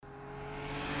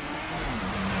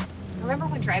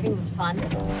Remember when driving was fun?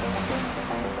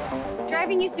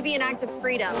 Driving used to be an act of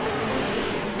freedom,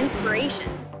 inspiration.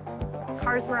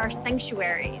 Cars were our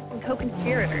sanctuaries and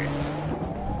co-conspirators.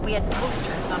 We had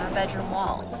posters on our bedroom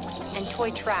walls and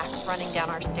toy tracks running down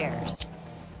our stairs.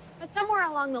 But somewhere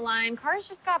along the line, cars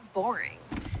just got boring.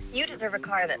 You deserve a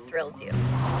car that thrills you.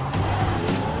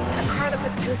 A car that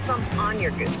puts goosebumps on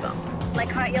your goosebumps. Like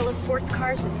hot yellow sports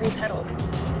cars with 3 pedals.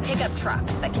 Pickup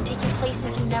trucks that can take you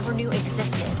places you never knew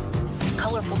existed.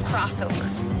 Colorful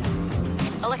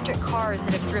crossovers. Electric cars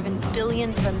that have driven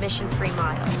billions of emission-free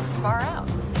miles far out.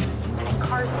 And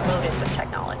cars loaded with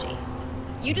technology.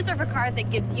 You deserve a car that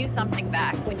gives you something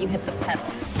back when you hit the pedal.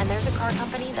 And there's a car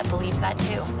company that believes that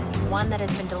too. One that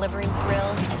has been delivering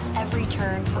thrills at every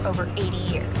turn for over 80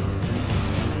 years.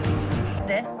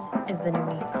 This is the new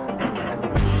Nissan.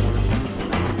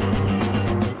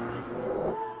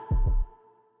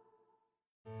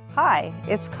 Hi,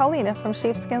 it's Colleen from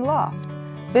Sheepskin Loft.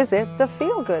 Visit the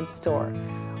Feel Good store,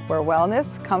 where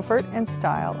wellness, comfort, and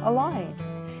style align.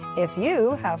 If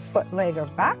you have foot, leg, or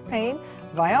back pain,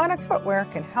 Vionic Footwear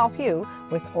can help you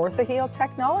with OrthoHeal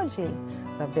technology.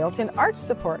 The built-in arch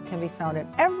support can be found in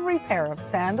every pair of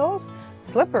sandals,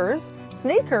 slippers,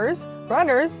 sneakers,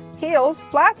 runners, heels,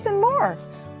 flats, and more.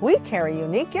 We carry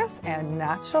unique gifts and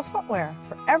natural footwear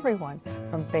for everyone,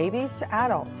 from babies to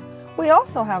adults. We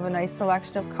also have a nice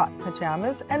selection of cotton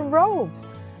pajamas and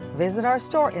robes. Visit our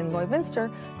store in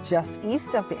Lloydminster, just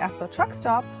east of the Esso truck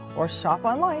stop, or shop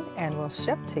online and we'll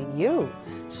ship to you.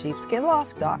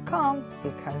 Sheepskinloft.com,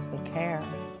 because we care.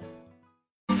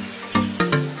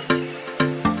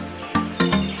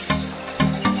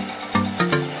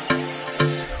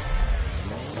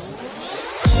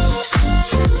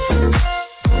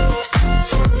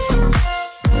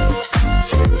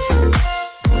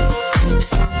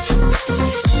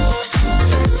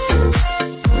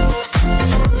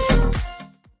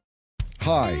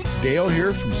 Hi, Dale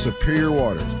here from Superior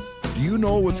Water. Do you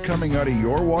know what's coming out of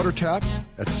your water taps?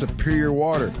 At Superior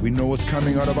Water, we know what's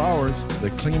coming out of ours. The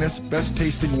cleanest, best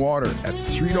tasting water at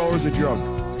 $3 a jug.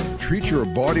 Treat your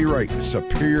body right,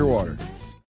 Superior Water.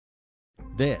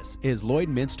 This is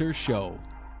Lloydminster's show.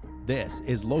 This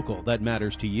is local that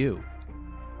matters to you.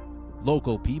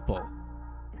 Local people.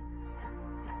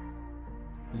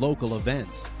 Local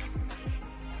events.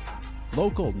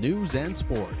 Local news and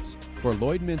sports. For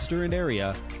Lloydminster and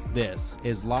area, this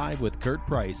is Live with Kurt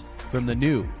Price from the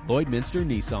new Lloydminster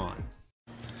Nissan.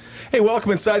 Hey,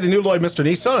 welcome inside the new Lloydminster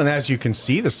Nissan, and as you can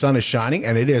see, the sun is shining,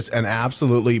 and it is an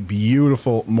absolutely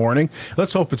beautiful morning.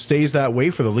 Let's hope it stays that way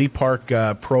for the Lee Park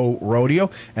Pro Rodeo,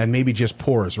 and maybe just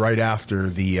pours right after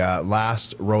the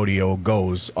last rodeo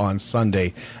goes on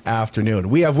Sunday afternoon.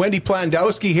 We have Wendy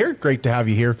Plandowski here. Great to have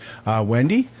you here,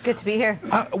 Wendy. Good to be here.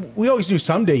 We always knew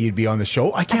someday you'd be on the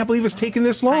show. I can't believe it's taken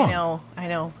this long. I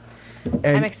know.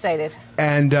 And, I'm excited.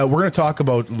 And we're going to talk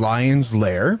about Lion's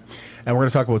Lair. And we're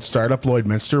going to talk about Startup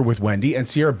Lloydminster with Wendy. And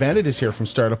Sierra Bennett is here from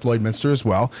Startup Lloydminster as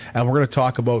well. And we're going to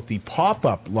talk about the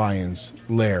pop-up Lion's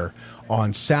Lair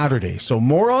on Saturday. So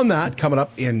more on that coming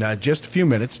up in just a few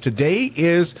minutes. Today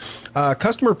is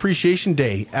Customer Appreciation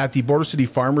Day at the Border City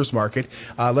Farmers Market.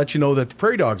 Let you know that the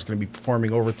Prairie Dog is going to be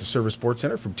performing over at the Service Sports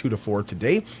Center from 2 to 4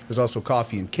 today. There's also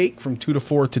coffee and cake from 2 to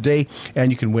 4 today.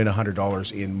 And you can win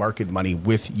 $100 in market money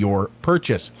with your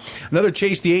purchase. Another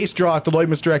Chase the Ace draw at the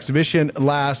Lloydminster Exhibition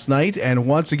last night. And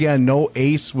once again, no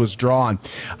ace was drawn.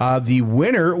 The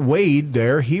winner, Wade,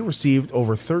 there, he received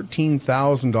over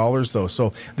 $13,000 though.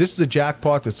 So this is a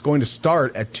jackpot that's going to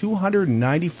start at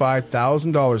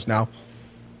 $295,000 now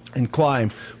and climb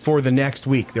for the next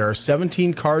week. There are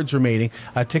 17 cards remaining.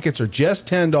 Tickets are just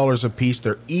 $10 a piece.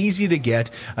 They're easy to get.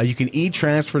 You can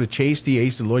e-transfer to Chase the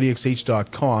Ace at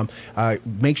LloydXH.com.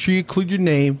 Make sure you include your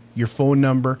name, your phone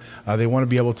number. They want to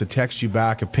be able to text you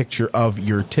back a picture of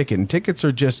your ticket. And tickets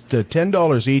are just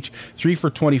 $10 each, 3 for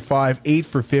 $25, 8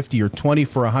 for $50, or 20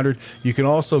 for $100. You can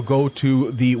also go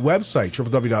to the website,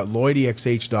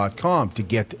 www.LloydXH.com, to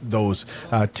get those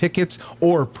tickets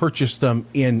or purchase them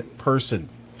in person.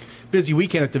 Busy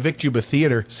weekend at the Vic Juba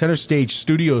Theatre. Center Stage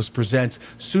Studios presents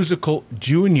Seussical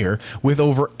Jr. with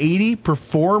over 80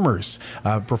 performers.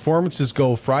 Performances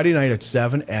go Friday night at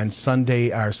 7 and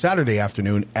Saturday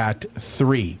afternoon at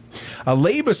 3.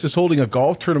 Labus is holding a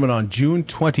golf tournament on June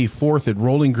 24th at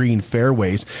Rolling Green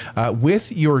Fairways.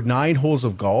 With your 9 holes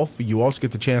of golf, you also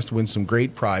get the chance to win some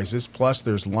great prizes. Plus,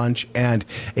 there's lunch and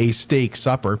a steak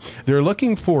supper. They're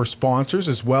looking for sponsors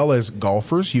as well as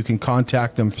golfers. You can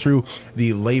contact them through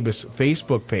the Labus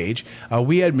Facebook page.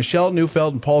 We had Michelle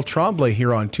Neufeld and Paul Tremblay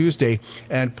here on Tuesday,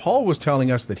 and Paul was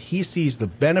telling us that he sees the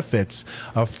benefits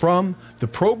from the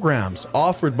programs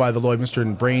offered by the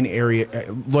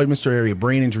Lloydminster Area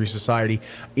Brain Injury Society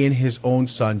in his own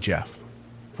son, Jeff.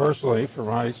 Personally, for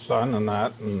my son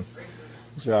and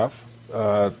Jeff,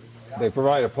 they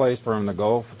provide a place for him to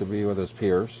go to be with his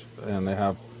peers,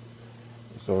 and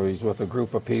so he's with a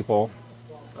group of people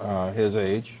his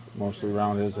age, mostly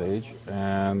around his age,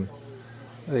 and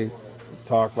they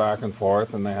talk back and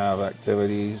forth, and they have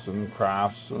activities and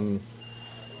crafts, and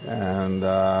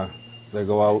they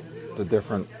go out to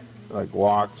different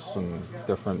walks and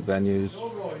different venues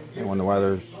when the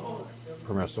weather's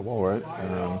permissible, right?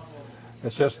 And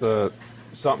it's just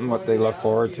something what they look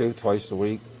forward to twice a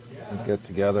week and get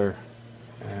together,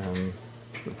 and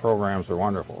the programs are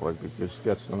wonderful. It just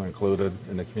gets them included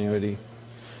in the community.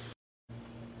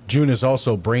 June is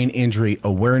also Brain Injury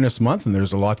Awareness Month, and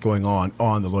there's a lot going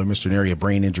on the Lloydminster Area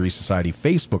Brain Injury Society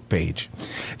Facebook page.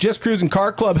 Just Cruising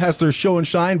Car Club has their show and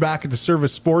shine back at the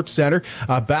Service Sports Center,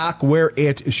 back where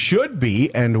it should be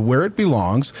and where it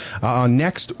belongs,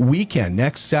 next weekend,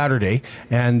 next Saturday,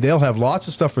 and they'll have lots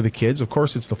of stuff for the kids. Of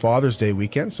course, it's the Father's Day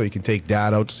weekend, so you can take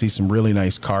Dad out to see some really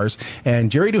nice cars. And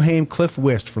Jerry Duhame, Cliff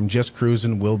Wist from Just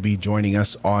Cruising will be joining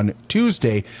us on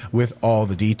Tuesday with all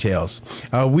the details.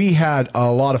 We had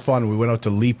a lot of fun. We went out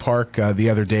to Lee Park the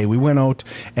other day. We went out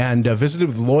and visited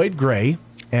with Lloyd Gray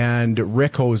and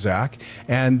Rick Hozak,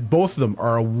 and both of them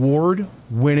are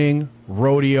award-winning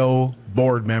rodeo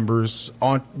board members,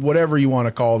 on whatever you want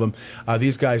to call them.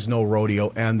 These guys know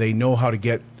rodeo, and they know how to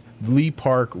get Lee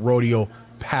Park Rodeo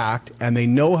packed, and they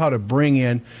know how to bring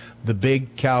in the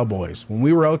big cowboys. When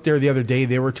we were out there the other day,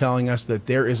 they were telling us that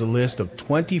there is a list of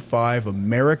 25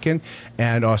 American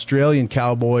and Australian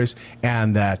cowboys,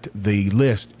 and that the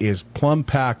list is plumb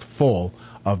packed full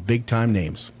of big-time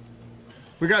names.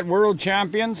 We got world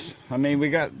champions. I mean,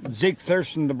 we got Zeke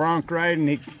Thurston, the bronc riding.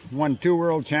 He won 2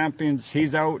 world champions.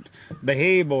 He's out. The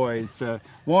Hay Boys,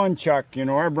 Chuck,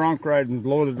 our bronc riding's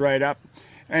loaded right up.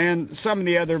 And some of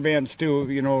the other events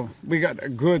too, we got a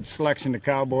good selection of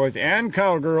cowboys and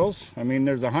cowgirls. I mean,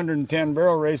 there's 110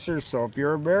 barrel racers, so if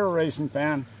you're a barrel racing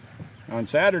fan, on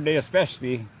Saturday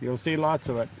especially, you'll see lots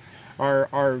of it.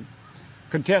 Our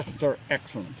contestants are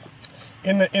excellent.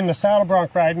 In the saddle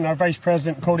bronc riding, our Vice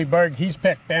President Cody Berg, he's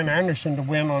picked Ben Anderson to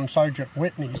win on Sergeant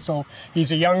Whitney. So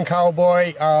he's a young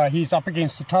cowboy. He's up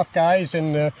against the tough guys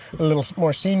and a little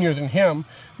more senior than him.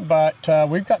 But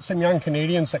we've got some young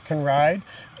Canadians that can ride.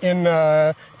 In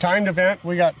the timed event,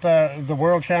 we got the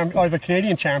world champion or the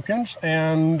Canadian champions,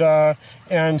 and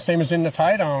same as in the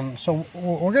tie down. So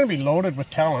we're going to be loaded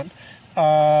with talent.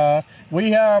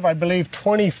 We have, I believe,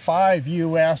 25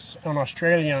 U.S. and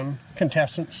Australian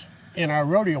contestants in our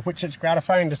rodeo, which is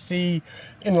gratifying to see.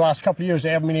 In the last couple of years, they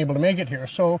haven't been able to make it here.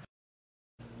 So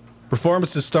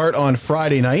performances start on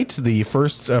Friday night. The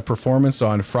first performance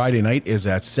on Friday night is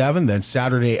at 7, then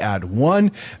Saturday at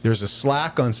 1. There's a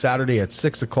slack on Saturday at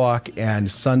 6 o'clock, and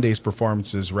Sunday's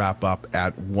performances wrap up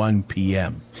at 1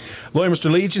 p.m.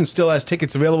 Lloydminster Legion still has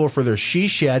tickets available for their She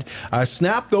Shed.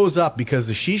 Snap those up, because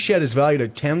the She Shed is valued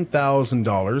at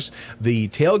 $10,000. The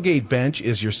tailgate bench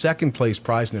is your second place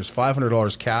prize, and there's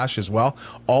 $500 cash as well.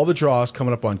 All the draws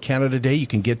coming up on Canada Day. You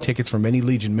can get tickets from any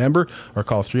Legion member or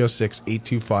call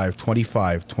 306-825-2521.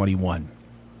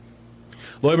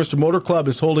 Lloydminster Motor Club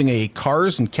is holding a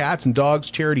Cars and Cats and Dogs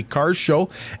charity cars show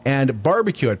and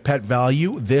barbecue at Pet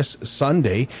Value this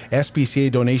Sunday.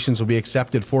 SPCA donations will be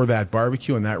accepted for that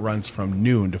barbecue, and that runs from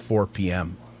noon to 4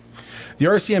 p.m. The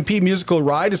RCMP musical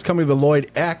ride is coming to the Lloyd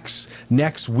X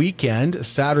next weekend,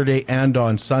 Saturday and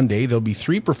on Sunday. There'll be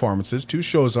 3 performances, 2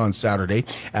 shows on Saturday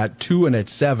at 2 and at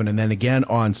 7, and then again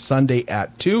on Sunday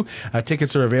at 2.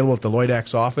 Tickets are available at the Lloyd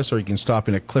X office, or you can stop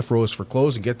in at Cliff Rose for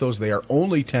clothes and get those. They are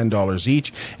only $10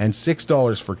 each and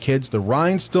 $6 for kids. The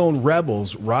Rhinestone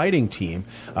Rebels riding team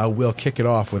will kick it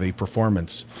off with a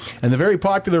performance. And the very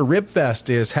popular Rib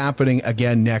Fest is happening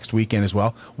again next weekend as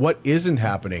well. What isn't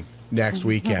happening next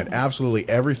weekend? Absolutely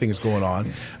everything is going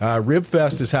on. Rib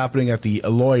Fest is happening at the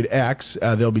Lloyd X.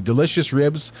 There'll be delicious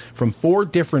ribs from 4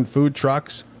 different food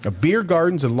trucks, beer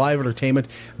gardens and live entertainment.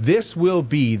 This will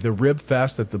be the Rib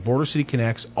Fest that the Border City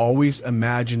Connects always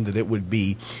imagined that it would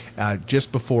be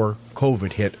just before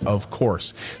COVID hit, of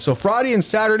course. So Friday and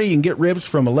Saturday, you can get ribs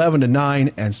from 11 to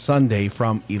 9 and Sunday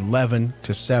from 11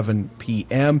 to 7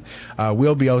 p.m.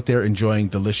 We'll be out there enjoying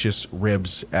delicious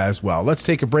ribs as well. Let's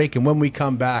take a break, and when we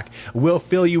come back, we'll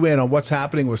fill you in on what's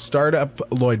happening with Startup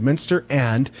Lloydminster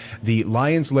and the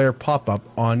Lions Lair pop-up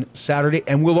on Saturday,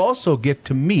 and we'll also get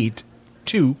to meet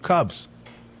 2 cubs.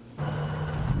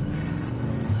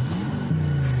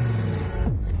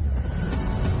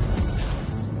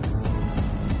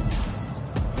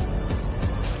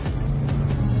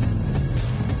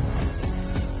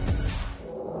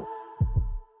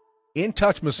 In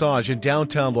Touch Massage in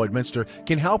downtown Lloydminster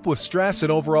can help with stress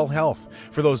and overall health.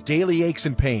 For those daily aches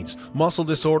and pains, muscle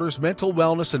disorders, mental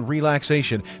wellness, and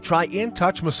relaxation, try In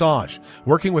Touch Massage.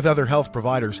 Working with other health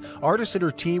providers, Artis and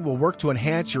her team will work to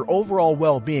enhance your overall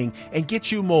well-being and get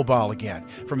you mobile again.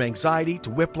 From anxiety to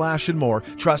whiplash and more,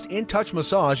 trust In Touch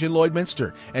Massage in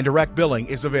Lloydminster, and direct billing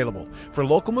is available. For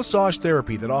local massage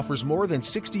therapy that offers more than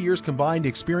 60 years combined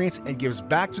experience and gives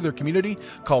back to their community,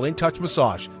 call In Touch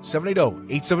Massage,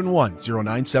 780-871-0977.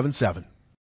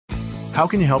 How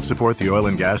can you help support the oil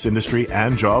and gas industry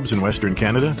and jobs in Western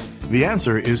Canada? The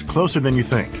answer is closer than you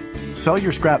think. Sell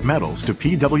your scrap metals to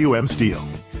PWM Steel.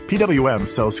 PWM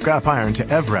sells scrap iron to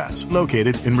Evraz,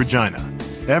 located in Regina.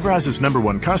 Evraz's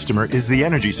 #1 customer is the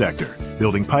energy sector,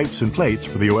 building pipes and plates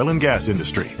for the oil and gas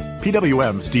industry.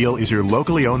 PWM Steel is your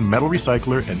locally owned metal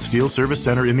recycler and steel service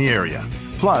center in the area.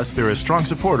 Plus, they're a strong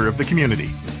supporter of the community.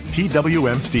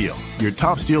 PWM Steel, your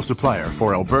top steel supplier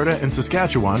for Alberta and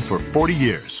Saskatchewan for 40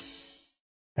 years.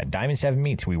 At Diamond 7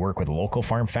 Meats, we work with local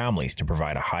farm families to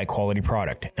provide a high-quality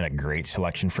product and a great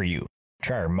selection for you.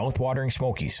 Try our mouth-watering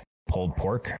smokies, pulled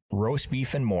pork, roast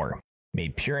beef, and more,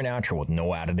 made pure and natural with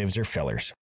no additives or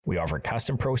fillers. We offer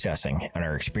custom processing, and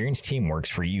our experienced team works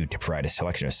for you to provide a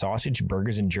selection of sausage,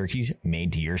 burgers, and jerkies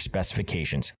made to your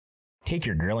specifications. Take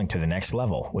your grilling to the next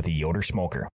level with a Yoder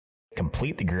smoker.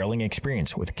 Complete the grilling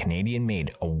experience with a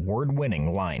Canadian-made,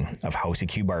 award-winning line of House of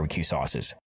Q barbecue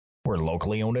sauces. We're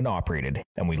locally owned and operated,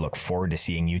 and we look forward to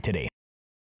seeing you today.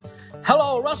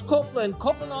 Hello, Russ Copeland,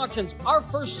 Copeland Auctions. Our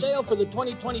first sale for the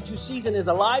 2022 season is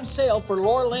a live sale for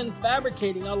Laura Lynn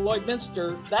Fabricating on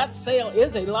Lloydminster. That sale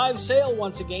is a live sale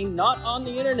once again, not on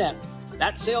the internet.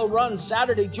 That sale runs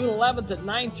Saturday, June 11th at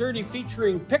 9:30,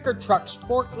 featuring picker trucks,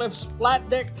 forklifts, flat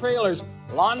deck trailers,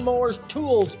 lawnmowers,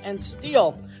 tools, and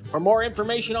steel. For more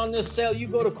information on this sale, you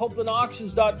go to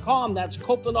CopelandAuctions.com. That's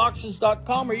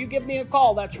CopelandAuctions.com, or you give me a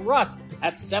call. That's Russ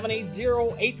at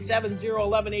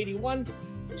 780-870-1181.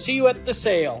 See you at the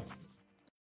sale.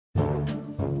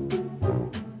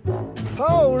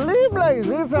 Holy blazes,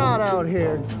 it's hot out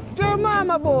here. Jeremiah,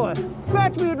 my boy,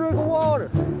 fetch me a drink of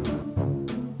water.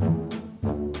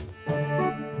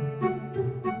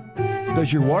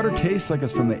 Does your water taste like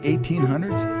it's from the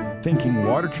 1800s? Thinking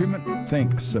water treatment?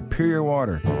 Think Superior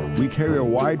Water. We carry a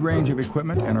wide range of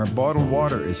equipment, and our bottled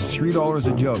water is $3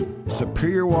 a jug.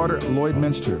 Superior Water,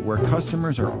 Lloydminster, where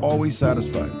customers are always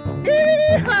satisfied.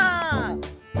 Yeehaw!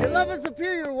 You love a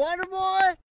Superior Water,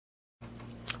 boy?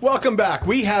 Welcome back.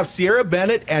 We have Sierra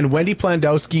Bennett and Wendy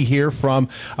Plandowski here from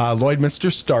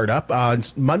Lloydminster Startup.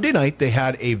 Monday night, they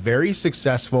had a very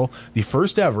successful, the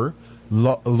first ever,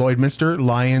 Lloydminster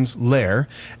Lions Lair,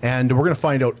 and we're going to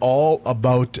find out all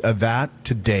about that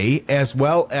today, as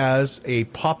well as a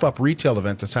pop-up retail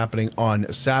event that's happening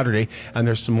on Saturday, and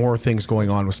there's some more things going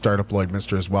on with Startup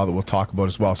Lloydminster as well that we'll talk about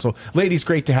as well. So, ladies,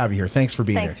 great to have you here. Thanks for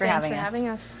being here. Thanks for having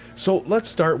us. So let's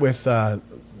start with the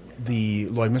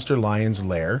Lloydminster Lions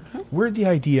Lair. Where'd the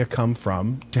idea come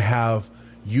from to have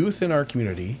youth in our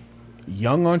community,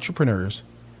 young entrepreneurs,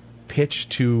 pitch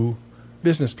to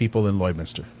business people in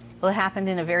Lloydminster? Well, it happened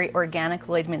in a very organic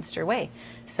Lloydminster way.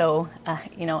 So,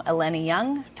 Eleni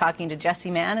Young talking to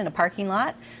Jesse Mann in a parking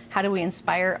lot. How do we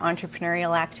inspire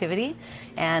entrepreneurial activity?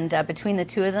 And between the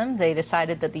two of them, they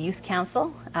decided that the Youth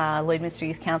Council, Lloydminster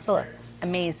Youth Council,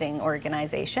 amazing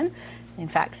organization. In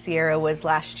fact, Sierra was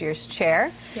last year's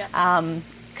chair. Yeah.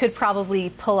 Could probably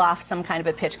pull off some kind of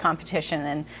a pitch competition.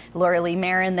 And Laura Lee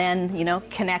Marin then,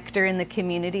 connector in the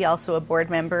community, also a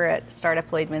board member at Startup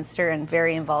Lloydminster and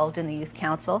very involved in the Youth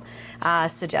Council,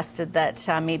 suggested that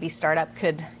maybe Startup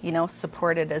could,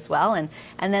 support it as well. And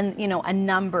then, a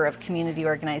number of community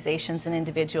organizations and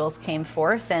individuals came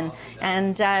forth, and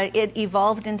it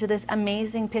evolved into this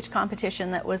amazing pitch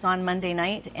competition that was on Monday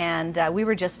night. And we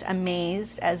were just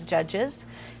amazed as judges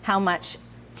how much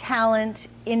talent,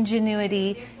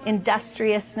 ingenuity,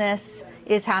 industriousness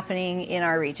is happening in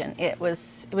our region. It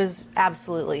was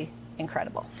absolutely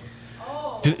incredible.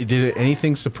 Did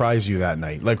anything surprise you that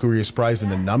night? Like, were you surprised in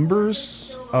the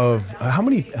numbers of how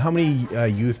many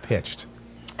youth pitched?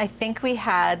 I think we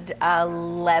had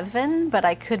 11, but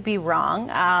I could be wrong.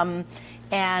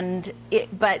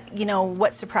 But you know,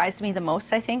 what surprised me the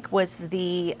most, I think, was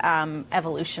the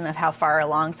evolution of how far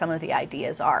along some of the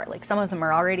ideas are. Like, some of them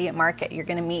are already at market. You're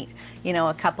going to meet, you know,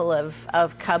 a couple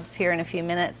of cubs here in a few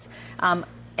minutes.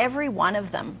 Every one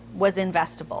of them was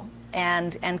investable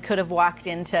and could have walked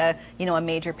into, you know, a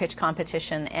major pitch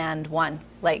competition and won.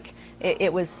 Like,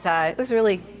 it was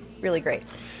really, really great.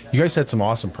 You guys had some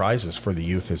awesome prizes for the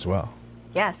youth as well.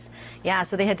 Yes. Yeah,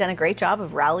 so they had done a great job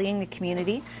of rallying the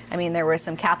community. I mean, there were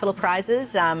some capital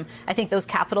prizes. I think those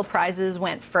capital prizes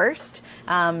went first.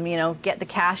 You know, get the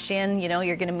cash in, you know,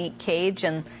 you're going to meet Cage,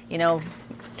 and, you know,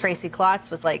 Tracy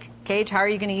Klotz was like, Cage, how are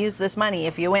you going to use this money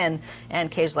if you win? And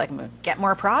Cage's like, get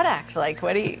more product. Like,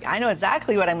 I know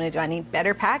exactly what I'm going to do. I need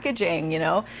better packaging, you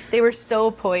know. They were so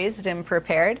poised and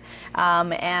prepared.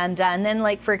 And then,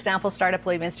 like, for example, Startup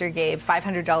Lloydminster gave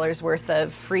 $500 worth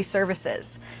of free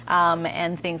services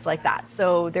and things like that.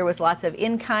 So there was lots of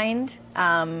in-kind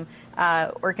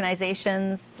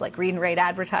organizations like Read and Write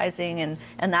Advertising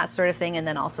and that sort of thing, and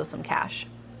then also some cash.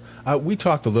 We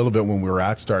talked a little bit when we were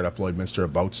at Startup Lloydminster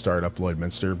about Startup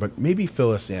Lloydminster, but maybe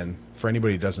fill us in for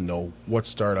anybody who doesn't know what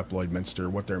Startup Lloydminster,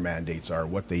 what their mandates are,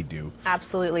 what they do.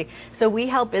 Absolutely. So we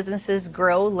help businesses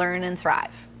grow, learn, and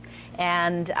thrive.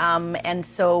 And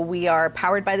so we are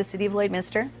powered by the City of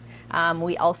Lloydminster.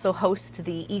 We also host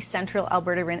the East Central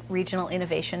Alberta Regional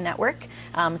Innovation Network.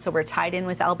 So we're tied in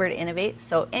with Alberta Innovates.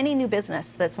 So any new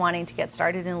business that's wanting to get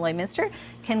started in Lloydminster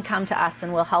can come to us,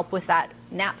 and we'll help with that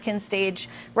napkin stage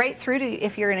right through to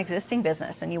if you're an existing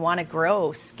business and you want to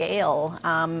grow, scale,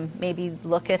 maybe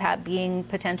look at being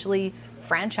potentially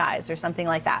franchise or something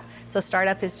like that. So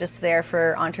Startup is just there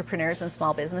for entrepreneurs and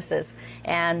small businesses.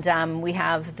 And we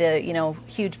have the, you know,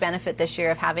 huge benefit this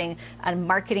year of having a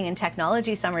marketing and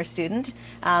technology summer student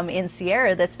in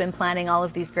Sierra that's been planning all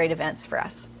of these great events for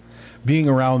us. Being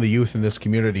around the youth in this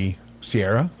community,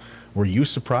 Sierra, were you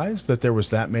surprised that there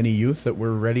was that many youth that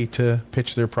were ready to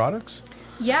pitch their products?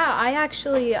 Yeah,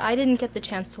 I didn't get the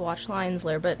chance to watch Lions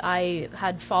Lair, but I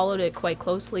had followed it quite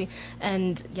closely.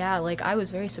 And yeah, like, I was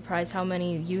very surprised how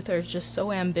many youth are just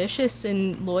so ambitious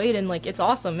in Lloyd, and like, it's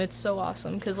awesome. It's so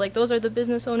awesome because, like, those are the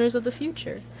business owners of the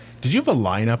future. Did you have a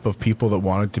lineup of people that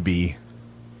wanted to be,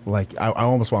 like, I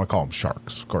almost want to call them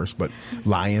sharks, of course, but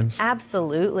lions?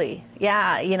 Absolutely.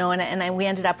 Yeah, you know, and we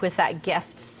ended up with that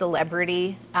guest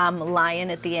celebrity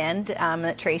lion at the end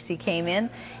that Tracy came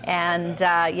in. And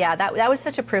yeah, that was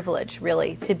such a privilege,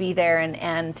 really, to be there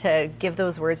and to give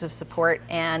those words of support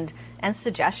and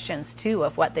suggestions, too,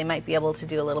 of what they might be able to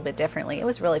do a little bit differently. It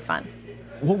was really fun.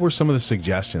 What were some of the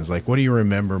suggestions? Like, what do you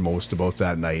remember most about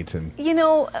that night? And you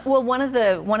know, well, one of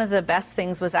the best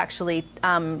things was actually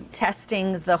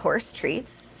testing the horse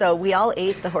treats. So we all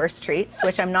ate the horse treats,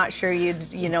 which I'm not sure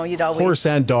you'd always horse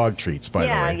and dog treats, by the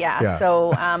way. Yeah.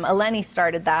 So Eleni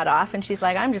started that off, and she's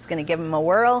like, I'm just going to give them a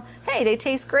whirl. Hey, they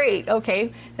taste great.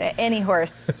 Okay, any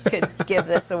horse could give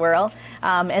this a whirl.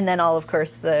 And then all, of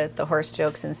course, the horse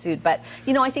jokes ensued. But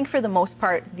you know, I think for the most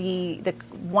part, the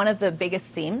one of the biggest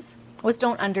themes was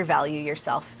don't undervalue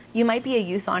yourself. You might be a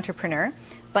youth entrepreneur,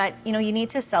 but you know, you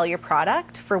need to sell your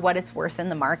product for what it's worth in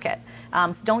the market.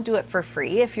 So don't do it for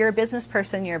free. If you're a business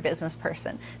person, you're a business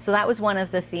person. So that was one of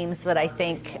the themes that I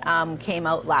think came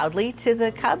out loudly to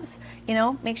the Cubs. You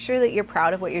know, make sure that you're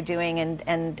proud of what you're doing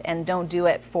and don't do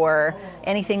it for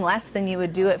anything less than you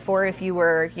would do it for if you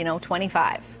were, you know,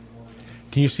 25.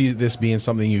 Can you see this being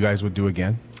something you guys would do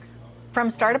again? From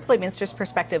Startup Lloydminster's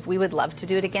perspective, we would love to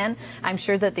do it again. I'm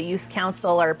sure that the Youth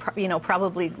Council are, you know,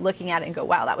 probably looking at it and go,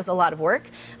 wow, that was a lot of work.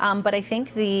 But I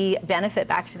think the benefit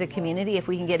back to the community, if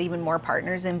we can get even more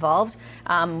partners involved,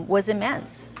 was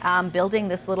immense. Building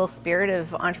this little spirit of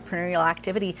entrepreneurial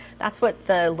activity, that's what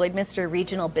the Lloydminster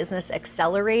Regional Business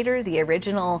Accelerator, the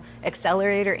original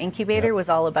accelerator incubator, was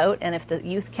all about. And if the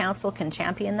Youth Council can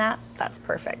champion that, that's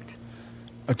perfect.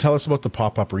 Tell us about the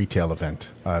pop-up retail event,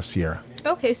 Sierra.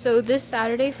 Okay, so this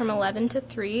Saturday from 11 to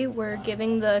 3, we're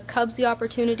giving the Cubs the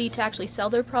opportunity to actually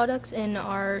sell their products in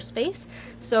our space.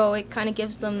 So it kind of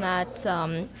gives them that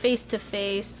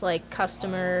face-to-face, like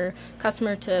customer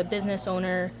to business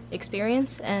owner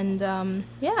experience. And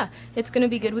yeah, it's going to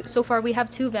be good. So far we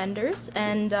have 2 vendors,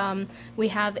 and we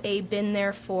have a bin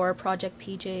there for Project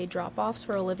PJ drop-offs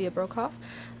for Olivia Brokoff.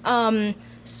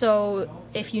 So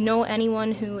if you know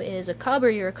anyone who is a Cub, or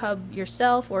you're a Cub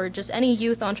yourself, or just any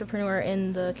youth entrepreneur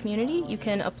in the community, you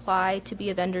can apply to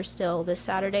be a vendor still this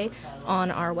Saturday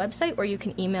on our website, or you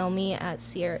can email me at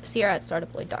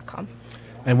sierra@startuployd.com.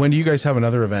 And when do you guys have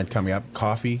another event coming up?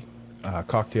 Coffee,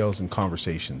 cocktails, and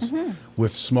conversations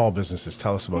with small businesses.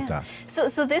 Tell us about that.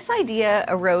 So this idea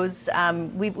arose,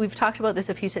 we've talked about this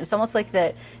a few times. It's almost like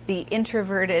the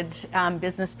introverted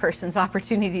business person's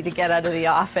opportunity to get out of the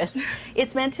office.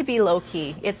 It's meant to be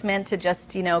low-key. It's meant to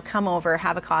just, come over,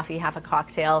 have a coffee, have a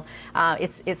cocktail.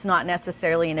 It's not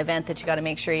necessarily an event that you got to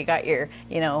make sure you got your,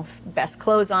 best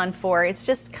clothes on for. It's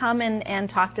just come and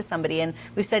talk to somebody. And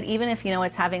we've said even if,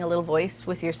 it's having a little voice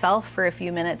with yourself for a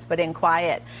few minutes, but in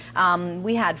quiet.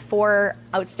 We had 4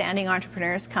 outstanding entrepreneurs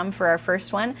come for our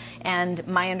first one, and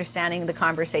my understanding the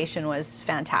conversation was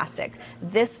fantastic.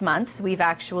 This month, we've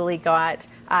actually got,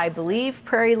 I believe,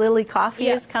 Prairie Lily Coffee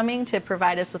is coming to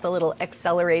provide us with a little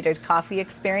accelerated coffee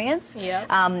experience.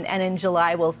 And in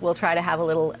July, we'll try to have a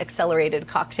little accelerated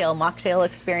mocktail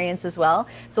experience as well.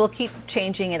 So we'll keep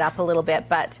changing it up a little bit,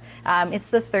 but it's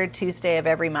the 3rd Tuesday of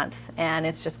every month, and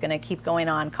it's just going to keep going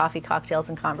on, coffee, cocktails,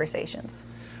 and conversations.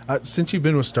 Since you've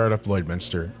been with Startup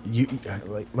Lloydminster,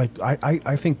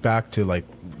 I think back to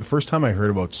the first time I heard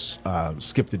about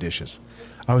Skip the Dishes.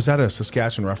 I was at a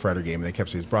Saskatchewan Rough Rider game, and they kept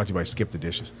saying it's brought to you by Skip the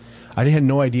Dishes. I had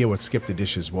no idea what Skip the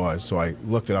Dishes was, so I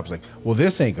looked it up. I was like, well,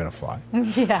 this ain't gonna fly.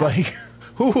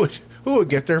 Who would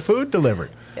get their food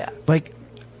delivered?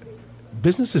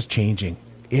 Business is changing.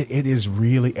 It is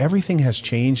really, everything has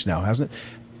changed now, hasn't it?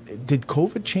 Did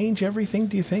COVID change everything,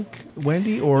 do you think,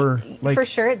 Wendy? Or For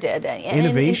sure it did.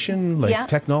 Innovation,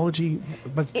 technology,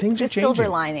 but things are changing. Silver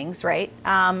linings, right?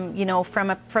 From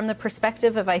the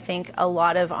perspective of, I think, a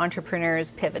lot of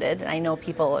entrepreneurs pivoted. I know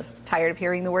people are tired of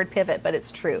hearing the word pivot, but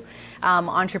it's true.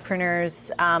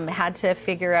 Entrepreneurs had to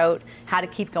figure out how to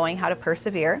keep going, how to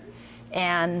persevere.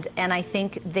 And I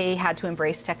think they had to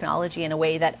embrace technology in a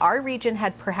way that our region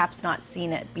had perhaps not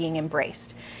seen it being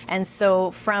embraced. And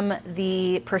so from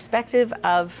the perspective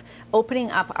of opening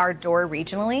up our door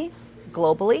regionally,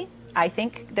 globally, I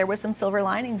think there was some silver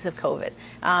linings of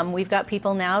COVID. We've got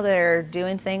people now that are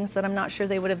doing things that I'm not sure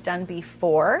they would have done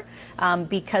before,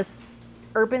 because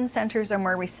urban centers are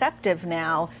more receptive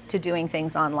now to doing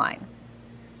things online.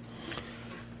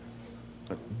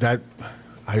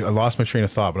 I lost my train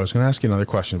of thought, but I was going to ask you another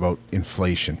question about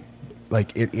inflation.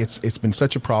 It's been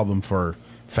such a problem for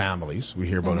families. We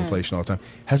hear about inflation all the time.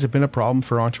 Has it been a problem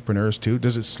for entrepreneurs too?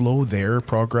 Does it slow their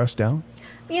progress down?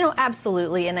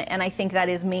 Absolutely. And I think that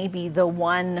is maybe the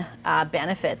one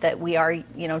benefit that we are,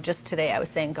 just today I was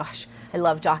saying, gosh, I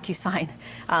love DocuSign.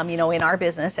 In our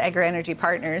business, Agri Energy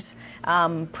Partners,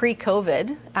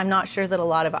 pre-COVID, I'm not sure that a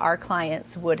lot of our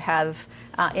clients would have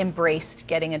embraced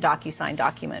getting a DocuSign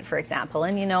document, for example.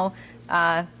 And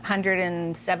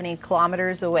 170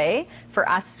 kilometers away, for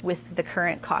us with the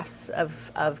current costs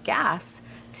of gas,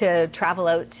 to travel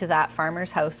out to that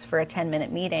farmer's house for a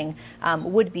 10-minute meeting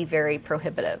would be very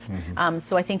prohibitive.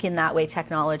 So I think in that way,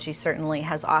 technology certainly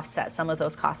has offset some of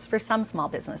those costs for some small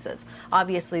businesses.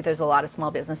 Obviously, there's a lot of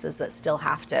small businesses that still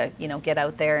have to, get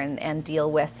out there and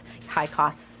deal with high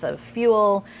costs of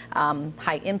fuel,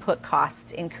 high input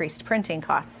costs, increased printing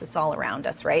costs. It's all around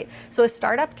us, right? So a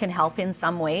startup can help in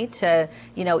some way to,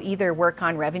 either work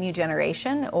on revenue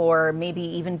generation or maybe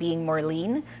even being more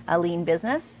a lean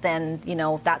business, then,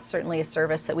 that's certainly a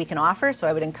service that we can offer. So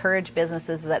I would encourage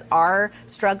businesses that are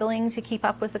struggling to keep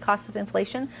up with the cost of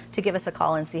inflation to give us a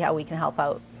call and see how we can help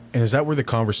out. And is that where the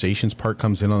conversations part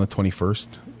comes in on the 21st?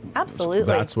 Absolutely.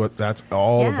 That's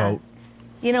all about.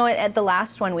 At the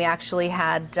last one, we actually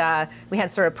had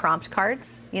sort of prompt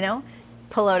cards,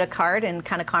 pull out a card and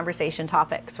kind of conversation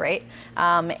topics, right?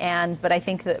 But I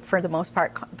think that for the most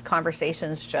part,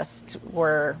 conversations just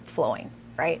were flowing,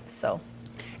 right? So.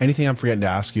 Anything I'm forgetting to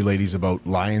ask you, ladies, about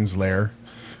Lion's Lair,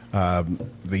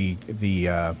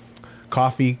 the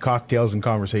coffee, cocktails, and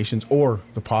conversations, or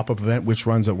the pop-up event, which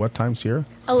runs at what time, Sierra?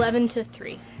 11 to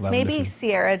 3. Maybe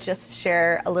Sierra, just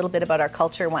share a little bit about our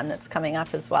culture one that's coming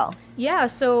up as well. Yeah,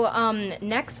 so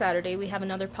next Saturday we have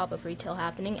another pop-up retail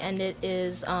happening, and it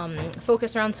is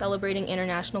focused around celebrating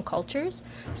international cultures.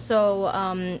 So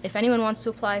if anyone wants to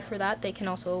apply for that, they can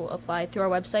also apply through our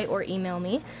website or email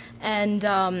me.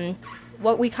 And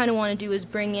what we kind of want to do is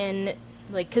bring in,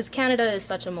 because Canada is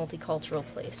such a multicultural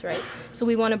place, right? So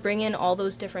we want to bring in all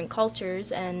those different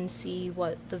cultures and see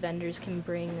what the vendors can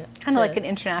bring. Kind of like an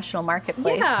international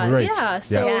marketplace. Yeah, right. Yeah.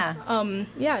 So,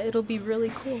 it'll be really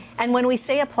cool. And when we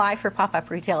say apply for pop-up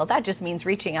retail, that just means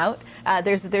reaching out.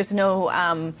 There's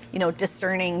no,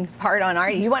 discerning part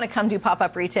on you want to come do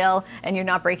pop-up retail and you're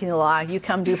not breaking the law, you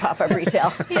come do pop-up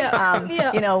retail.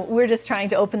 We're just trying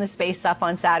to open the space up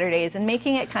on Saturdays and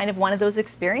making it kind of one of those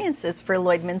experiences for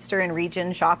Lloydminster and region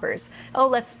shoppers.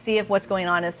 Let's see what's going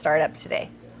on as startup today.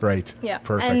 Right. Yeah.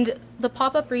 Perfect. And the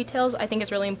pop-up retails, I think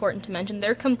is really important to mention.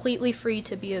 They're completely free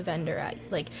to be a vendor at.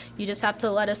 Like, you just have to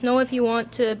let us know if you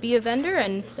want to be a vendor,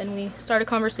 and then we start a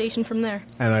conversation from there.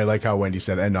 And I like how Wendy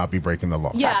said, and not be breaking the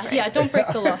law. Yeah, yeah, don't break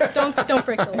the law. Don't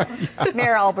break the law.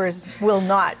 Mayor Albers will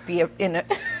not be in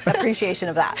appreciation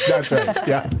of that. That's right,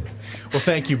 yeah. Well,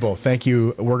 thank you both. Thank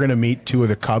you. We're going to meet two of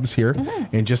the Cubs here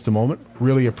in just a moment.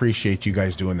 Really appreciate you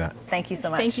guys doing that. Thank you so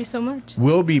much. Thank you so much.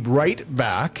 We'll be right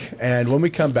back. And when we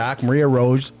come back, Maria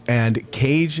Rose and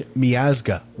Cage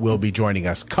Miazga will be joining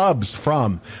us. Cubs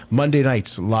from Monday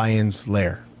night's Lions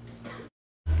Lair.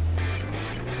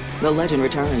 The legend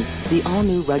returns. The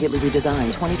all-new ruggedly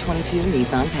redesigned 2022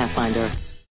 Nissan Pathfinder.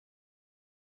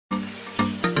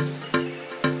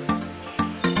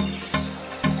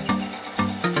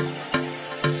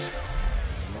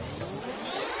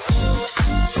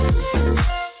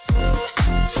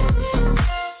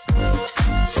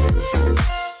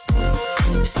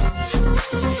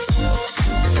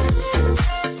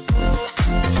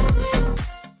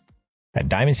 At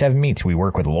Diamond 7 Meats, we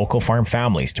work with local farm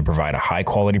families to provide a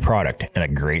high-quality product and a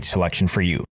great selection for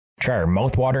you. Try our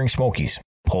mouth-watering smokies,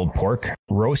 pulled pork,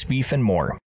 roast beef, and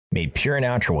more, made pure and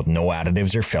natural with no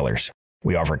additives or fillers.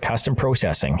 We offer custom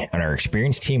processing, and our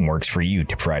experienced team works for you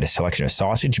to provide a selection of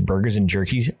sausage, burgers, and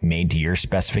jerkies made to your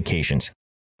specifications.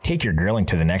 Take your grilling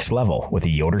to the next level with a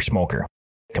Yoder smoker.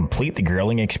 Complete the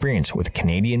grilling experience with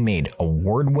Canadian-made,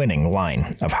 award-winning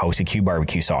line of House of Q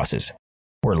barbecue sauces.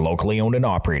 We're locally owned and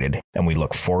operated, and we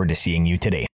look forward to seeing you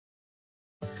today.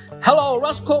 Hello,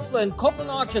 Russ Copeland,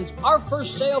 Copeland Auctions. Our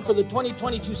first sale for the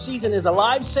 2022 season is a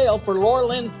live sale for Laura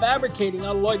Lynn Fabricating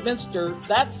on Lloydminster.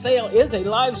 That sale is a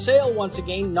live sale once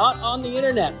again, not on the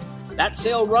internet. That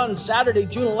sale runs Saturday,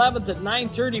 June 11th at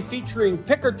 9:30, featuring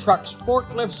picker trucks,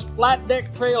 forklifts, flat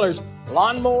deck trailers,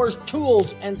 lawnmowers,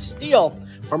 tools, and steel.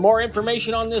 For more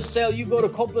information on this sale, you go to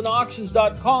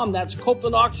CopelandAuctions.com. That's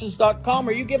CopelandAuctions.com,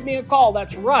 or you give me a call.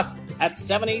 That's Russ at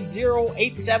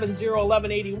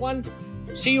 780-870-1181.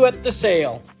 See you at the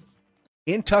sale.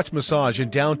 In Touch Massage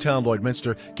in downtown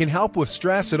Lloydminster can help with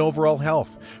stress and overall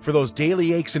health. For those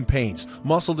daily aches and pains,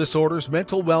 muscle disorders,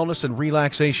 mental wellness, and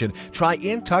relaxation, try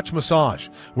In Touch Massage.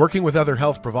 Working with other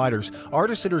health providers,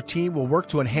 Artis and her team will work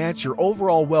to enhance your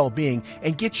overall well-being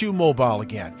and get you mobile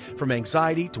again. From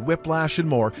anxiety to whiplash and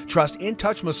more, trust In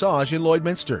Touch Massage in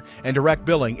Lloydminster, and direct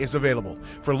billing is available.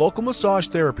 For local massage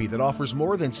therapy that offers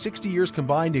more than 60 years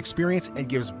combined experience and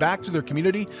gives back to their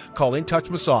community, call In Touch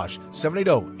Massage,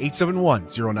 780-871-0977. PWM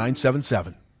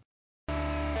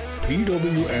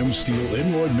Steel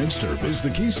in Lloydminster is the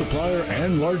key supplier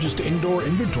and largest indoor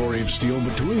inventory of steel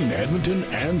between Edmonton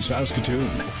and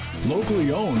Saskatoon.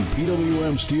 Locally owned,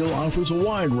 PWM Steel offers a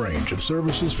wide range of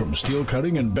services from steel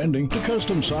cutting and bending to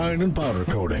custom sign and powder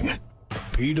coating.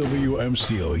 PWM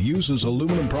Steel uses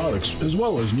aluminum products as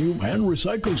well as new and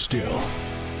recycled steel.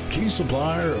 Key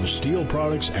supplier of steel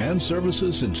products and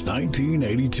services since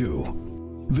 1982.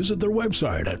 Visit their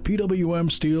website at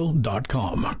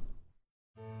pwmsteel.com.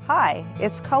 Hi,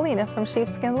 it's Colina from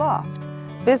Sheepskin Loft.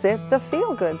 Visit the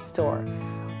Feel Good store,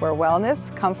 where wellness,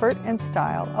 comfort, and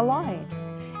style align.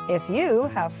 If you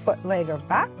have foot, leg, or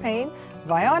back pain,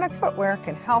 Vionic Footwear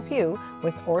can help you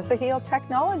with OrthoHeal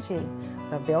technology.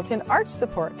 The built-in arch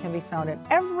support can be found in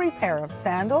every pair of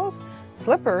sandals,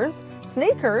 slippers,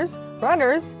 sneakers,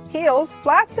 runners, heels,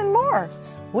 flats, and more.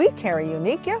 We carry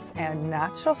unique gifts and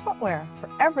natural footwear for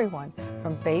everyone,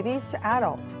 from babies to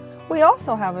adults. We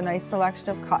also have a nice selection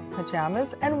of cotton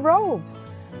pajamas and robes.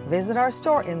 Visit our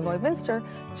store in Lloydminster,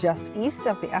 just east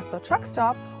of the Esso truck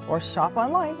stop, or shop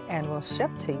online and we'll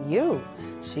ship to you.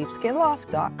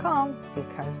 Sheepskinloft.com,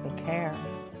 because we care.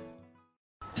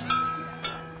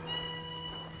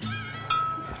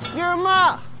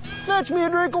 Jeremiah, fetch me a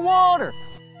drink of water.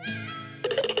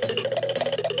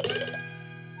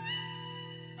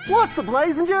 What's the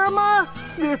blazing, Jeremiah?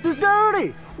 This is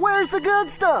dirty. Where's the good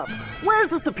stuff? Where's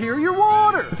the superior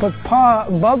water? But Pa,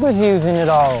 Bub was using it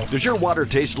all. Does your water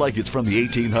taste like it's from the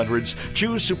 1800s?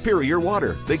 Choose Superior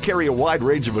Water. They carry a wide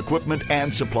range of equipment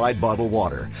and supplied bottled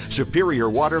water. Superior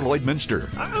Water, Lloydminster.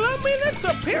 I mean, it's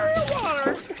Superior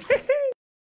Water.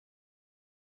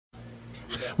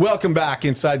 Welcome back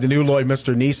inside the new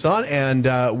Lloydminster Nissan,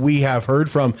 and we have heard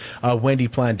from Wendy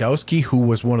Plandowski, who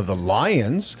was one of the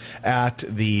Lions at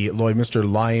the Lloydminster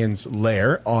Lions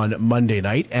Lair on Monday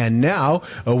night, and now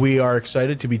we are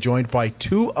excited to be joined by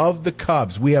two of the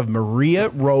Cubs. We have Maria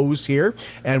Rose here,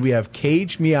 and we have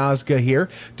Cage Miazga here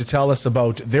to tell us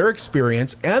about their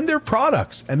experience and their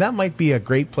products, and that might be a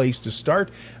great place to start.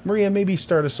 Maria, maybe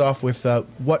start us off with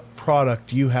what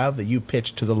product you have that you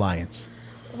pitched to the Lions.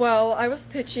 Well, I was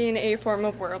pitching a form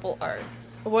of wearable art.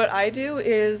 What I do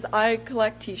is I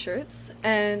collect t-shirts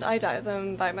and I dye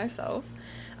them by myself.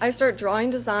 I start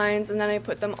drawing designs and then I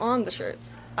put them on the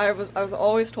shirts. I was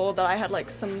always told that I had like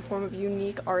some form of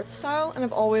unique art style, and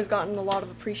I've always gotten a lot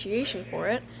of appreciation for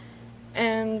it.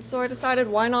 And so I decided,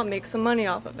 why not make some money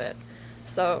off of it?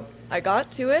 So I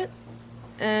got to it,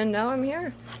 and now I'm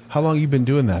here. How long have you been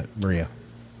doing that, Maria?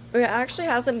 It actually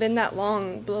hasn't been that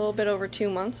long, a little bit over 2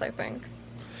 months, I think.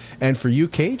 And for you,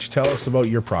 Cage, tell us about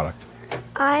your product.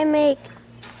 I make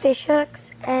fish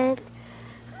hooks, and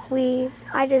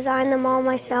I design them all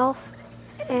myself,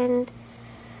 and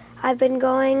I've been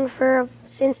going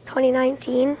since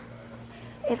 2019.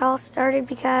 It all started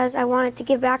because I wanted to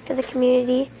give back to the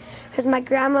community, because my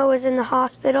grandma was in the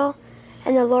hospital,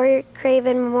 and the Laura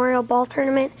Craven Memorial Ball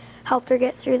Tournament helped her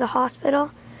get through the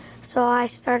hospital. So I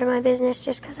started my business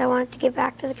just because I wanted to give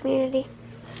back to the community.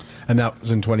 And that was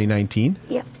in 2019?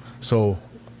 Yep. So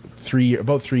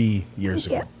about 3 years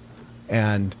ago. Yep.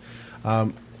 And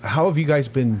how have you guys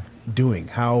been doing?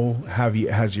 How has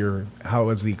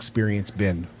the experience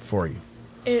been for you?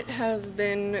 It has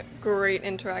been great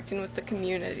interacting with the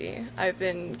community. I've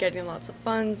been getting lots of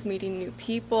funds, meeting new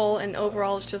people, and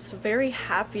overall it's just a very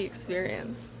happy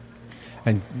experience.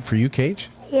 And for you, Cage?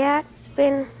 Yeah, it's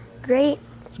been great.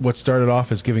 What started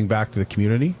off as giving back to the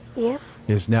community Yep.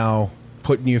 is now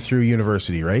putting you through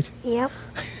university, right? Yep.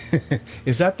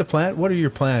 Is that the plan? What are your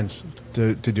plans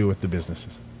to do with the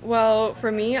businesses? Well,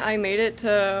 for me, I made it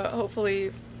to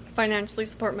hopefully financially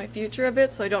support my future a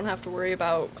bit, so I don't have to worry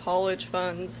about college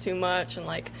funds too much and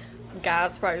like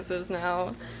gas prices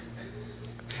now.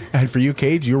 And for you,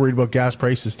 Cage, you're worried about gas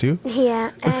prices too?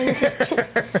 Yeah,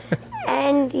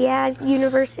 and yeah,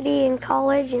 university and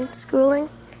college and schooling.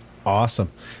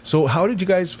 Awesome. So how did you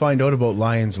guys find out about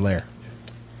Lion's Lair?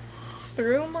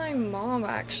 Through my mom,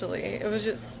 actually. It was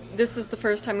just, this is the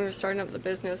first time we were starting up the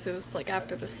business. It was like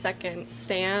after the second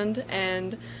stand,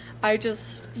 and I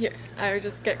just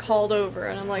get called over,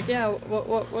 and I'm like, yeah,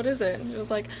 what is it? And it was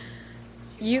like,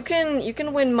 you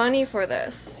can win money for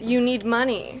this. You need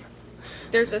money.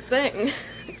 There's this thing.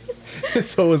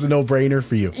 So it was a no-brainer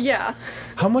for you. Yeah.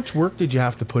 How much work did you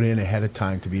have to put in ahead of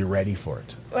time to be ready for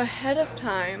it? Ahead of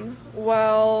time?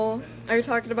 Well, are you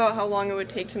talking about how long it would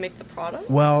take to make the product?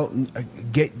 Well,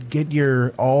 get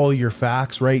all your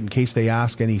facts right in case they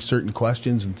ask any certain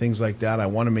questions and things like that. I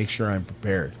want to make sure I'm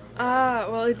prepared.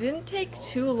 Well, it didn't take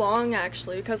too long,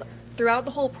 actually, because throughout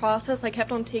the whole process, I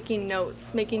kept on taking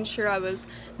notes, making sure I was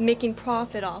making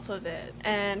profit off of it,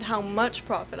 and how much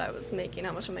profit I was making,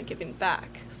 how much am I giving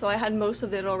back. So I had most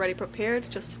of it already prepared,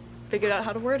 just figured out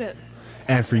how to word it.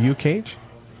 And for you, Cage?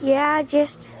 Yeah,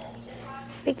 just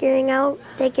figuring out,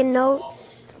 taking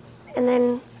notes, and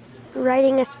then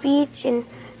writing a speech and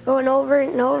going over it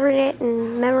and over it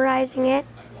and memorizing it.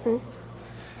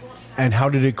 And how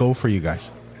did it go for you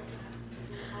guys?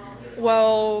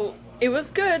 Well, it was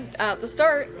good at the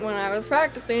start when I was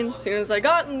practicing. As soon as I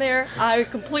got in there, I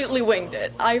completely winged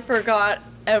it. I forgot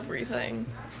everything.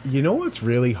 You know what's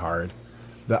really hard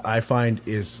that I find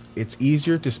is it's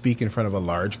easier to speak in front of a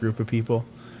large group of people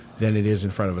than it is in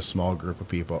front of a small group of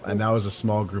people. And that was a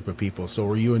small group of people. So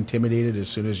were you intimidated as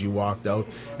soon as you walked out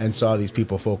and saw these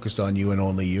people focused on you and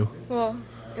only you? Well,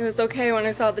 it was okay when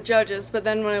I saw the judges, but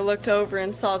then when I looked over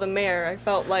and saw the mayor, I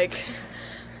felt like,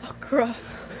 oh crap.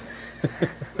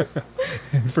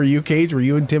 For you, Cage, were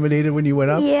you intimidated when you went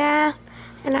up? Yeah,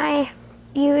 and I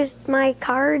used my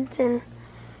cards and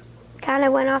kind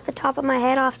of went off the top of my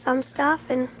head off some stuff,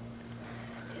 and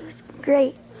it was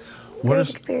great. Great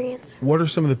experience. What are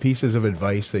some of the pieces of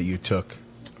advice that you took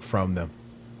from them?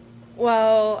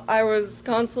 Well, I was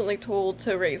constantly told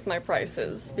to raise my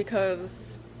prices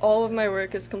because all of my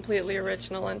work is completely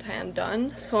original and hand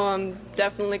done, so I'm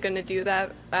definitely going to do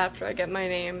that after I get my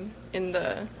name in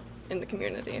the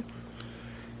community.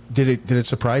 Did it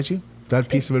surprise you, that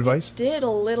piece of advice? It did a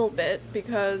little bit,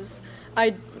 because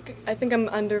I think I'm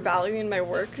undervaluing my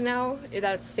work now.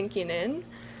 That's sinking in.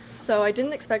 So I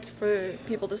didn't expect for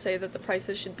people to say that the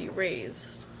prices should be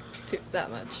raised to that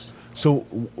much. So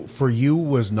for you,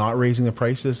 was not raising the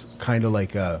prices kind of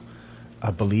like a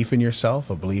belief in yourself,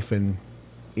 a belief in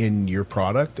your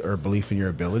product, or a belief in your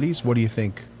abilities? What do you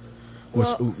think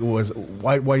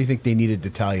why do you think they needed to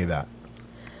tell you that?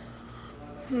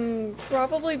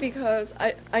 Probably because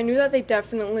I knew that they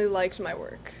definitely liked my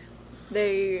work.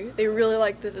 They really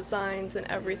liked the designs and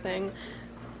everything.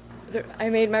 I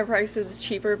made my prices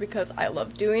cheaper because I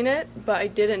love doing it, but I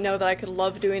didn't know that I could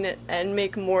love doing it and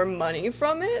make more money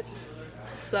from it.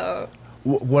 So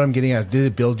what I'm getting at is, did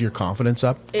it build your confidence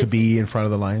up to be in front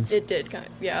of the Lions? It did,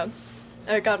 yeah.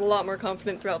 I got a lot more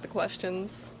confident throughout the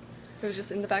questions. It was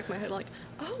just in the back of my head, like,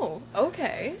 oh,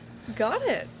 okay, got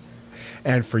it.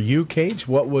 And for you, Cage,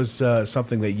 what was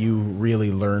something that you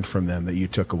really learned from them that you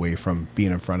took away from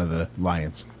being in front of the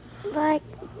Lions? Like,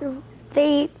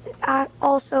 they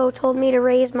also told me to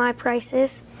raise my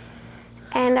prices,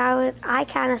 and I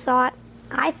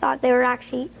thought they were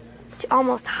actually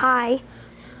almost high,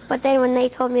 but then when they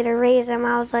told me to raise them,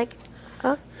 I was like,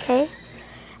 okay,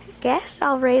 I guess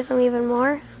I'll raise them even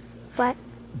more. But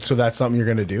So that's something you're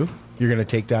going to do? You're going to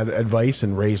take that advice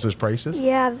and raise those prices?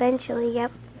 yeah, eventually,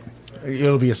 yep.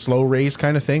 It'll be a slow raise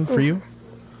kind of thing for you?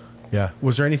 Yeah.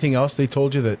 Was there anything else they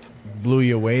told you that blew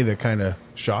you away, that kind of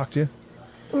shocked you?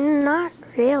 Not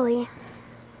really.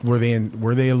 Were they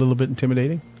a little bit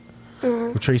intimidating?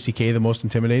 Mhm. Was Tracy K the most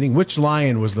intimidating? Which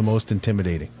lion was the most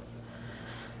intimidating?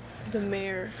 The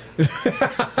mayor.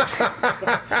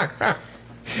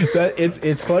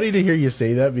 It's funny to hear you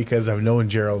say that, because I've known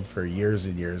Gerald for years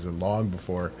and years, and long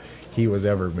before he was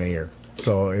ever mayor.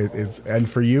 So and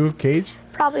for you, Cage?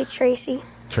 Probably Tracy.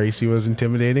 Tracy was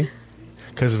intimidating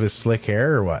because of his slick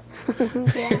hair, or what?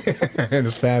 And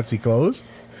his fancy clothes?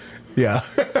 Yeah.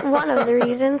 One of the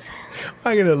reasons.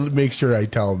 I'm going to make sure I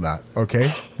tell him that,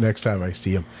 okay? Next time I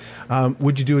see him.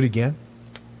 Would you do it again?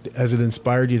 Has it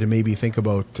inspired you to maybe think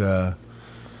about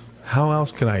how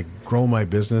else can I grow my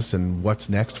business, and what's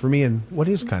next for me, and what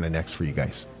is kind of next for you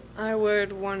guys? I would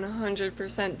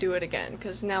 100% do it again,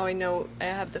 because now I know I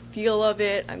have the feel of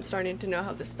it. I'm starting to know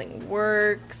how this thing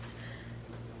works,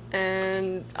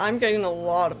 and I'm getting a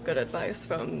lot of good advice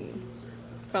from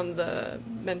the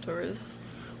mentors.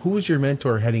 Who was your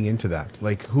mentor heading into that?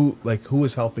 Who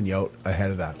was helping you out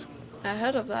ahead of that?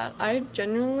 Ahead of that, I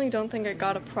genuinely don't think I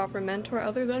got a proper mentor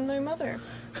other than my mother.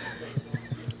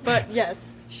 But yes,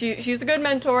 she's a good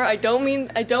mentor. I don't mean You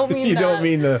that. don't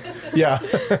mean the yeah.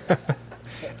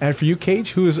 And for you,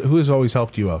 Cage, who has always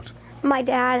helped you out? My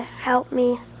dad helped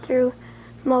me through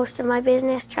most of my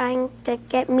business, trying to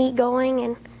get me going,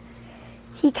 and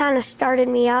he kind of started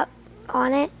me up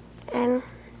on it, and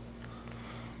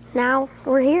now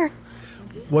we're here.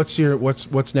 What's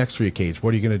next for you, Cage?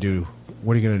 What are you going to do?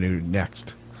 What are you going to do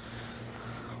next?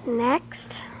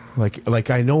 Next? Like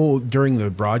I know during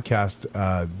the broadcast,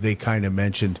 they kind of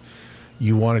mentioned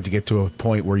you wanted to get to a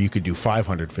point where you could do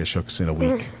 500 fish hooks in a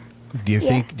week. Do you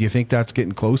think that's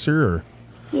getting closer, or?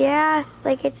 Yeah,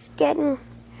 like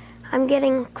I'm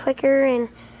getting quicker, and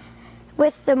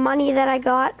with the money that I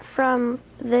got from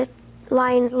the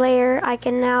Lion's Lair, I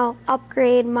can now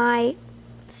upgrade my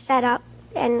setup,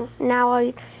 and now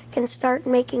I can start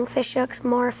making fish hooks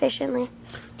more efficiently.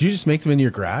 Do you just make them in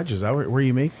your garage? Is that where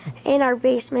you make? In our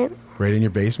basement. Right in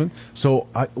your basement? So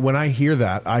when I hear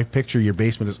that, I picture your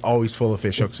basement is always full of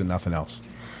fish hooks and nothing else.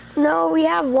 No, we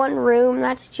have one room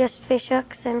that's just fish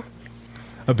hooks, and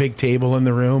A big table in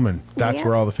the room, and that's Yeah.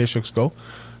 where all the fish hooks go.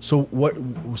 So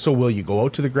will you go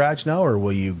out to the garage now, or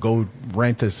will you go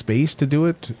rent a space to do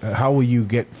it? How will you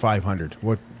get 500?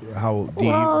 Do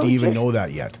you even know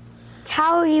that yet?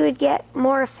 how you would get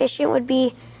more efficient would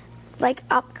be like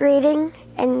upgrading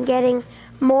and getting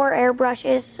more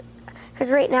airbrushes,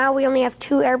 because right now we only have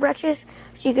 2 airbrushes,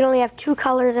 so you can only have 2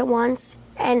 colors at once,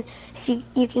 and if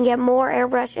you can get more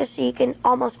airbrushes, so you can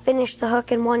almost finish the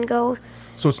hook in one go.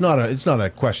 So it's not a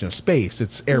question of space,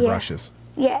 it's airbrushes.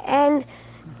 Yeah, and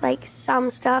like some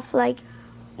stuff, like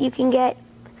you can get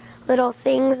little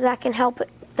things that can help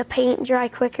the paint dry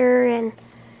quicker, and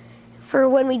for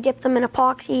when we dip them in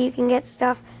epoxy, you can get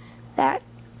stuff that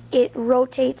it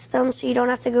rotates them so you don't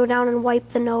have to go down and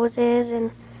wipe the noses,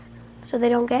 and so they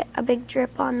don't get a big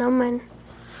drip on them. And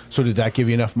So did that give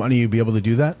you enough money you'd be able to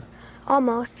do that?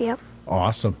 almost, yep.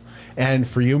 Awesome. And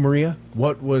for you, Maria,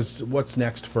 what's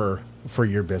next for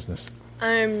your business?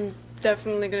 I'm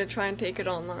definitely going to try and take it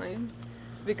online,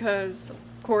 because of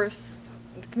course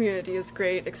the community is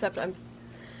great, except I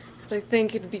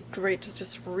think it'd be great to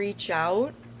just reach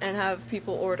out and have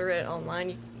people order it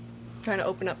online. Trying to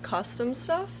open up custom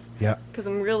stuff. Yeah. Because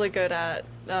I'm really good at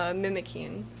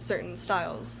mimicking certain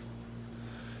styles.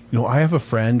 You know, I have a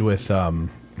friend with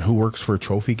who works for a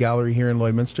trophy gallery here in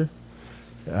Lloydminster,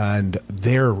 and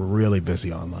they're really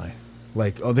busy online.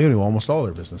 They do almost all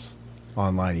their business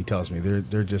online. He tells me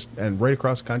they're just, and right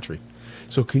across the country.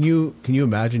 So can you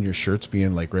imagine your shirts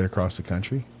being like right across the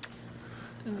country?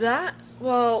 This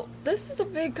is a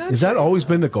big country. Has that always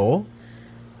been the goal?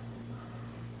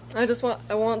 I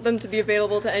want them to be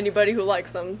available to anybody who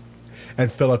likes them.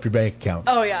 And fill up your bank account.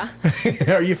 Oh yeah.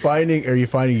 Are you finding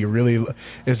you really?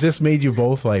 Has this made you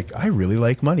both like, I really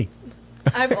like money?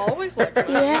 I've always liked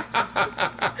money. Yeah.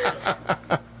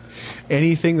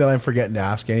 Anything that I'm forgetting to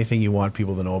ask? Anything you want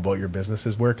people to know about your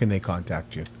businesses? Where can they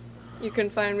contact you? You can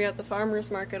find me at the farmers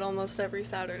market almost every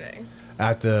Saturday.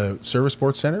 At the Service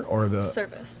Sports Center or the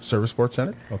Service Sports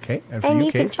Center? Okay. And for And you,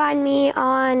 you can Kate? find me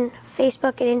on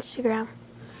Facebook and Instagram.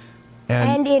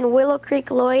 And in Willow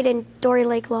Creek, Lloyd, and Dory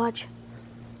Lake Lodge.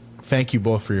 Thank you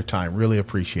both for your time. Really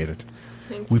appreciate it.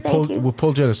 Thank We you. pulled Thank you. we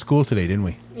pulled you out of school today, didn't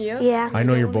we? Yep. Yeah. I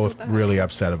know We you're don't both go back. really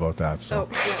upset about that. So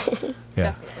Oh, yeah.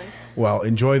 yeah. Well,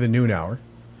 enjoy the noon hour,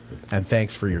 and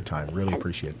thanks for your time. Really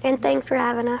appreciate it. And thanks for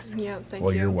having us. Yeah, thank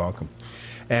Well, you. you're welcome.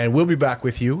 And we'll be back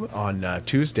with you on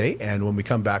Tuesday. And when we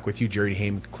come back with you, Jerry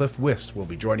Haim, Cliff Wist will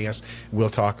be joining us. We'll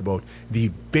talk about the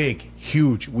big,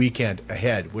 huge weekend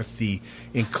ahead with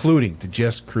including the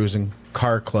Just Cruising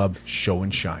Car Club Show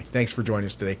and Shine. Thanks for joining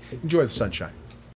us today. Enjoy the sunshine.